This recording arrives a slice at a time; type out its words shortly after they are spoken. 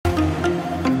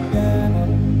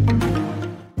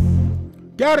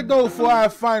Gotta go for our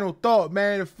final thought,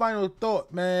 man. The final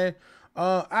thought, man.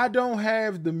 I don't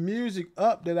have the music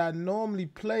up that I normally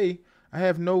play. I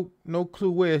have no clue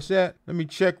where it's at. Let me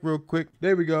check real quick.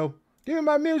 There we go. Give me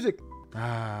my music.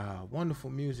 Ah,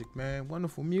 wonderful music, man.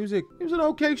 Wonderful music. It was an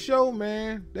okay show,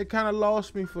 man. They kind of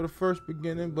lost me for the first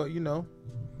beginning, but you know,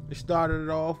 they started it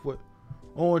off with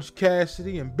Orange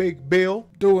Cassidy and Big Bill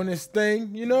doing this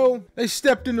thing. You know, they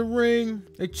stepped in the ring.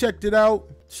 They checked it out.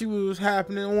 See what was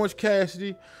happening. Orange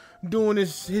Cassidy doing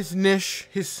his niche,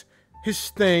 his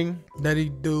thing that he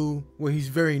do where he's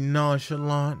very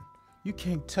nonchalant. You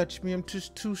can't touch me, I'm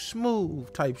just too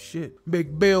smooth type shit.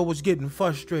 Big Bill was getting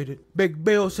frustrated. Big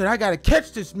Bill said, I gotta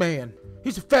catch this man.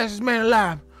 He's the fastest man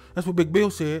alive. That's what Big Bill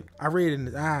said. I read it in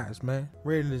his eyes, man.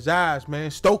 Read it in his eyes,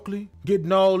 man. Stokely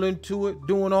getting all into it,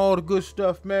 doing all the good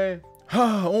stuff, man.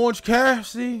 Orange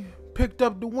Cassidy picked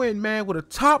up the win, man, with a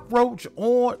top roach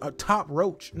on a top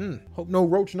roach. Hope no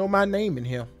roach know my name in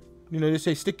here. You know, they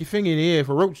say stick your finger in the air if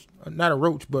a roach, not a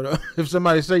roach, but if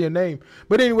somebody say your name.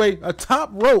 But anyway, a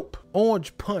top rope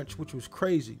orange punch, which was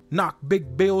crazy. Knocked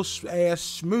Big Bill's ass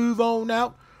smooth on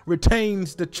out.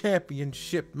 Retains the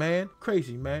championship, man.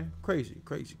 Crazy, man. Crazy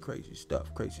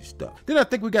stuff. Crazy stuff. Then I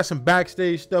think we got some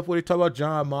backstage stuff where they talk about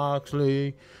John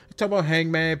Moxley. They talk about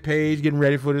Hangman Page getting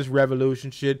ready for this Revolution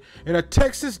shit. And a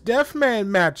Texas Deathman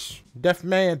match. Death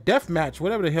match,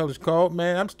 whatever the hell it's called,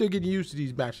 man. I'm still getting used to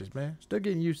these matches, man. Still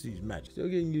getting used to these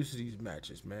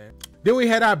matches, man. Then we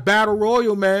had our Battle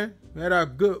Royal, man. We had our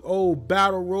good old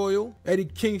Battle Royal. Eddie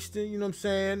Kingston, you know what I'm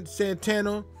saying?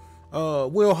 Santana.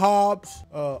 Will Hobbs,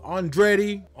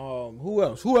 Andretti, who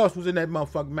else? Who else was in that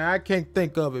motherfucker, man? I can't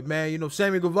think of it, man. You know,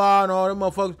 Sammy Guevara and all them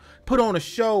motherfuckers put on a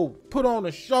show,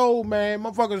 man.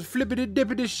 Motherfuckers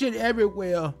flippity-dippity shit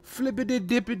everywhere.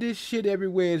 Flippity-dippity shit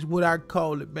everywhere is what I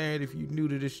call it, man. If you're new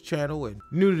to this channel and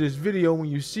new to this video, when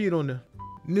you see it on the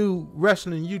new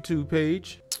wrestling YouTube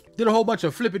page. Did a whole bunch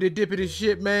of flippity-dippity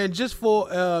shit, man, just for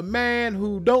a man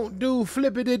who don't do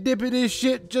flippity-dippity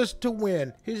shit just to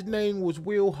win. His name was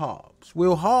Will Hobbs.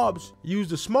 Will Hobbs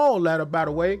used a small ladder, by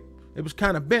the way. It was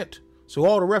kind of bent, so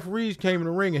all the referees came in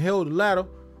the ring and held the ladder,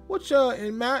 which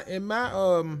in my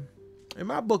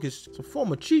book is a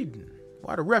form of cheating.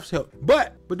 Why the refs help?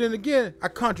 But then again, I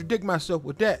contradict myself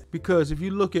with that, because if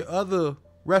you look at other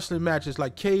wrestling matches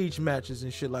like cage matches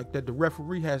and shit like that, the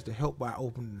referee has to help by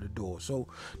opening the door. So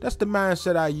that's the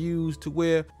mindset I use, to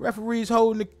where referees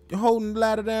holding the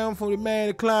ladder down for the man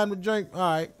to climb the drink. All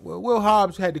right, well, Will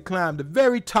Hobbs had to climb the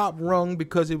very top rung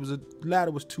because the ladder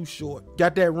was too short.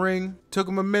 Got that ring, took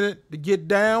him a minute to get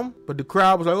down, but the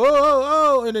crowd was like,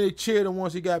 oh, and then they cheered him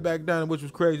once he got back down, which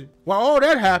was crazy. While all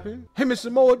that happened, him and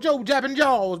Samoa Joe jabbing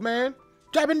jaws, man.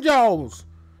 Jabbing jaws.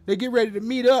 They get ready to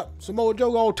meet up. Samoa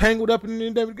Joe all tangled up and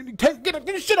get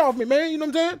the shit off me, man. You know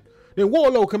what I'm saying? Then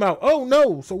Warlord come out. Oh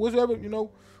no. So whatever, you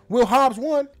know, Will Hobbs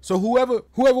won. So whoever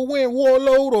win,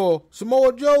 Warlord or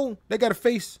Samoa Joe, they gotta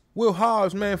face Will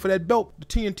Hobbs, man, for that belt, the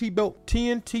TNT belt.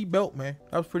 TNT belt, man.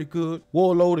 That was pretty good.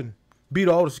 Warlord and beat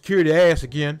all the security ass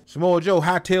again. Samoa Joe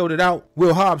hightailed it out.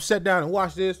 Will Hobbs sat down and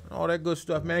watched this. All that good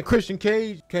stuff, man. Christian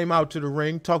Cage came out to the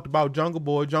ring, talked about Jungle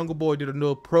Boy. Jungle Boy did a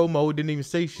little promo, didn't even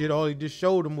say shit. All he just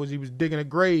showed him was he was digging a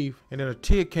grave. And then a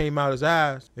tear came out his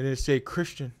eyes. And then it said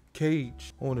Christian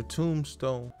Cage on the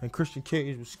tombstone. And Christian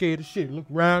Cage was scared as shit. He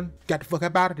looked around, got the fuck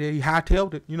up out of there. He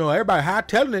hightailed it. You know, everybody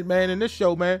hightailing it, man, in this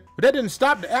show, man. But that didn't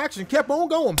stop the action. Kept on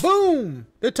going. Boom!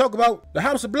 They talk about the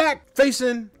House of Black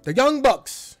facing the Young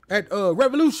Bucks at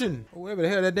Revolution, or whatever the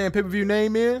hell that damn pay-per-view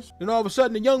name is. Then all of a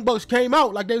sudden the Young Bucks came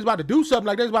out like they was about to do something,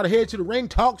 like they was about to head to the ring,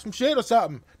 talk some shit or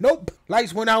something. Nope.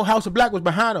 Lights went out, House of Black was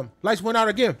behind them. Lights went out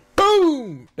again.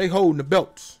 Boom! They holding the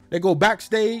belts. They go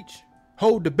backstage,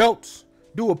 hold the belts,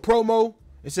 do a promo,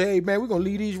 and say, hey man, we're gonna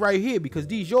leave these right here because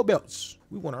these your belts.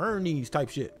 We want to earn these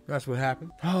type shit. That's what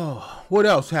happened. Oh, what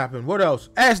else happened? What else?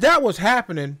 As that was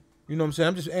happening, you know what I'm saying?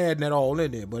 I'm just adding that all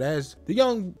in there. But as the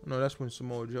young, no, that's when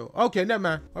Samoa Joe. Okay, never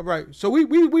mind. All right. So we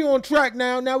on track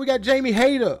now. Now we got Jamie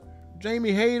Hayter.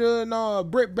 Jamie Hayter and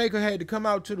Britt Baker had to come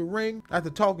out to the ring after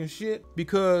talking shit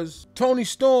because Toni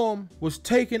Storm was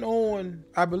taking on,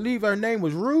 I believe her name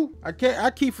was Rue. I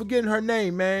keep forgetting her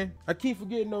name, man. I keep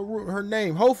forgetting her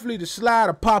name. Hopefully the slide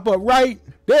will pop up right.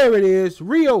 There it is.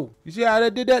 Rio. You see how I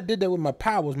did that? Did that with my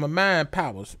powers, my mind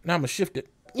powers. Now I'm gonna shift it.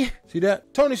 Yeah. See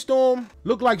that? Toni Storm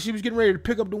looked like she was getting ready to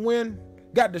pick up the win.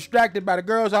 Got distracted by the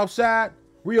girls outside.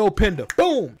 Rio pinned her.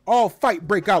 Boom. All fight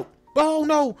break out. Oh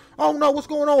no, what's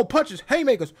going on? Punches,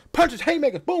 haymakers,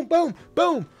 boom, boom,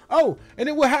 boom. Oh, and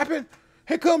then what happened?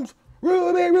 Here comes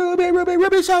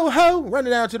Ruby Soho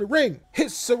running down to the ring.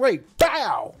 Hits Saray,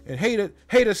 bow. And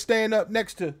Hayter stand up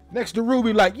next to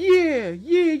Ruby like, yeah.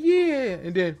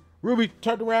 And then Ruby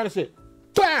turned around and said,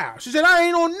 "Bow!" She said, "I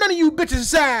ain't on none of you bitches'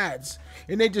 sides."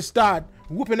 And they just started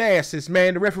whooping asses,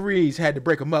 man. The referees had to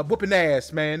break them up. Whooping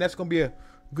ass, man. That's going to be a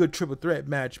good triple threat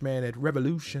match, man, at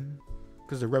Revolution.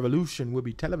 Because the Revolution will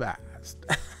be televised.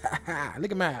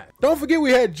 Look at mine. Don't forget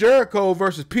we had Jericho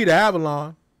versus Peter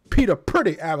Avalon. Peter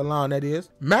Pretty Avalon, that is.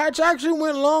 Match actually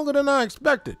went longer than I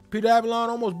expected. Peter Avalon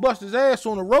almost busted his ass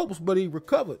on the ropes, but he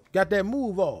recovered. Got that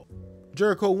move off.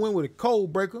 Jericho went with a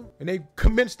cold breaker, and they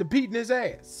commenced to beating his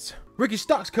ass. Ricky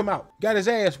Starks come out. Got his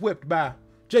ass whipped by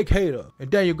Jake Hader and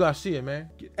Daniel Garcia, man.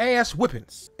 Get ass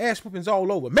whippings. Ass whippings all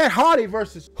over. Matt Hardy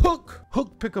versus Hook.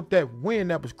 Hook pick up that win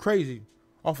that was crazy.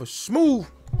 Off a smooth.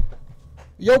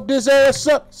 Yoke this ass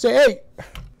up. Say, hey.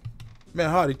 Matt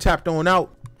Hardy tapped on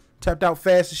out. Tapped out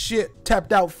fast as shit.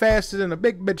 Tapped out faster than a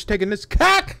big bitch taking this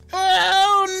cock.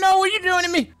 Oh no, what you doing to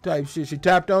me? Type shit. She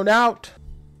tapped on out.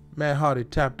 Matt Hardy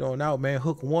tapped on out, man.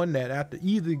 Hook won that after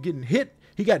either getting hit.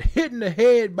 He got hit in the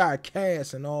head by a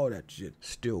cast and all that shit.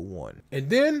 Still won.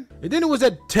 And then it was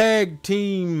that tag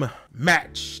team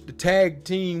match. The tag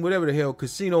team, whatever the hell,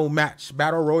 casino match.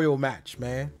 Battle Royal match,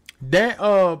 man.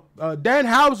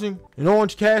 Danhausen and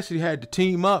Orange Cassidy had to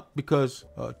team up because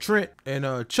Trent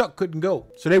and Chuck couldn't go.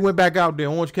 So they went back out there.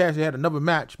 Orange Cassidy had another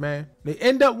match, man. They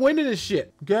end up winning this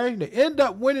shit, okay? They end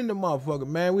up winning the motherfucker,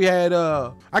 man. We had,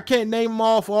 I can't name them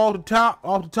all off the top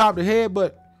of the head,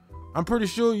 but I'm pretty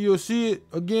sure you'll see it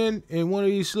again in one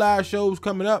of these slideshows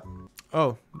coming up.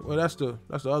 Oh, well, that's the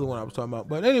other one I was talking about.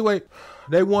 But anyway,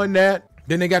 they won that.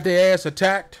 Then they got their ass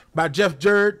attacked by Jeff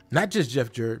Jarrett. Not just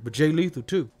Jeff Jarrett, but Jay Lethal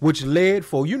too. Which led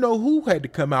for, you know who had to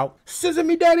come out? Scissor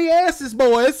Me Daddy Asses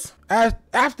boys.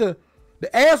 After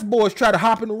the ass boys try to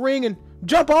hop in the ring and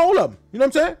jump all of them. You know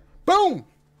what I'm saying? Boom.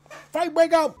 Fight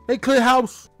break out. They clear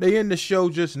house. They end the show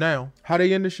just now. How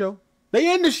they end the show? They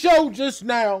end the show just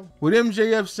now with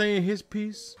MJF saying his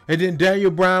piece. And then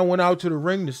Daniel Bryan went out to the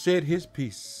ring to say his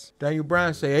piece. Daniel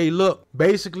Bryan say, hey, look,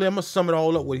 basically, I'm going to sum it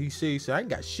all up what he said. He said, I ain't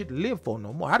got shit to live for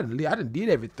no more. I done did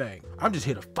everything. I'm just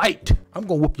here to fight. I'm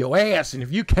going to whoop your ass. And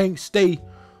if you can't stay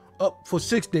up for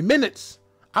 60 minutes,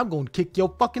 I'm going to kick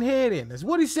your fucking head in. That's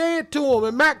what he said to him.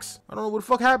 And Max, I don't know what the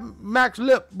fuck happened Max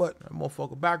lip, but that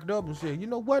motherfucker backed up and said, you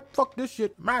know what? Fuck this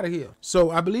shit. I'm out of here. So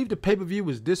I believe the pay-per-view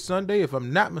is this Sunday, if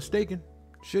I'm not mistaken.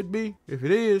 Should be. If it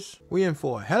is, we in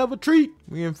for a hell of a treat.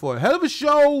 We in for a hell of a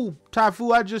show.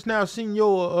 Typhoon, I just now seen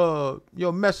your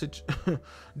message.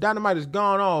 Dynamite is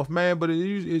gone off, man, but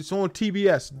it's on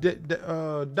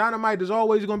TBS. Dynamite is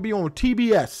always going to be on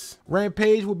TBS.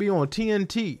 Rampage will be on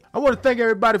TNT. I want to thank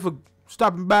everybody for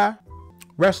stopping by.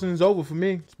 Wrestling's over for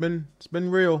me. It's been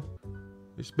real.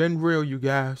 It's been real, you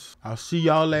guys. I'll see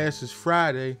y'all asses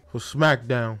Friday for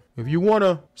SmackDown. If you want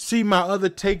to see my other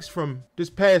takes from this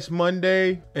past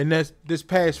Monday and this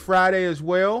past Friday as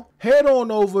well, head on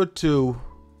over to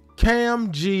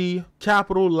Cam G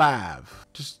Capital Live.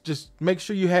 Just make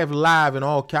sure you have live in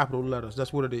all capital letters.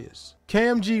 That's what it is.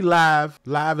 Cam G Live.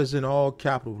 Live is in all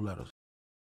capital letters.